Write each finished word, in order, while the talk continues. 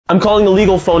I'm calling the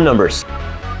legal phone numbers.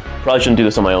 Probably shouldn't do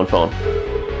this on my own phone.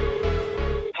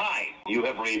 Hi, you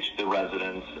have reached the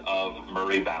residence of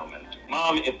Murray Bauman.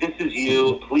 Mom, if this is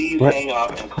you, please hang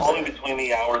up and call me between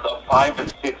the hours of 5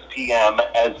 and 6 p.m.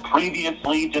 as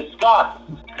previously discussed.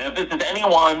 And if this is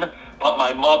anyone but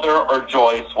my mother or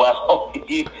Joyce, well,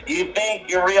 you think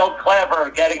you're real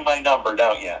clever getting my number,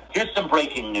 don't you? Here's some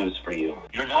breaking news for you.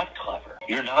 You're not clever.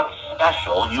 You're not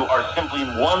special. You are simply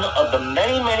one of the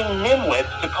many, many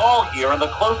nimwits to call here and the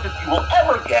closest you will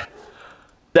ever get.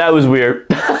 That was weird.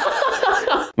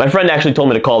 My friend actually told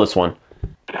me to call this one.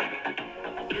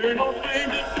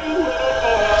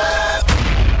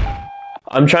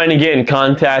 I'm trying to get in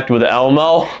contact with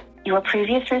Elmo. Your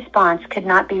previous response could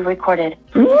not be recorded.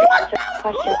 What?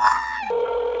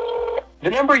 The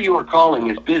number you are calling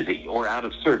is busy or out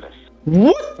of service.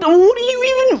 What? What do you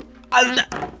even...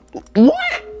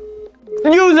 what?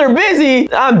 User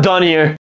busy? I'm done here.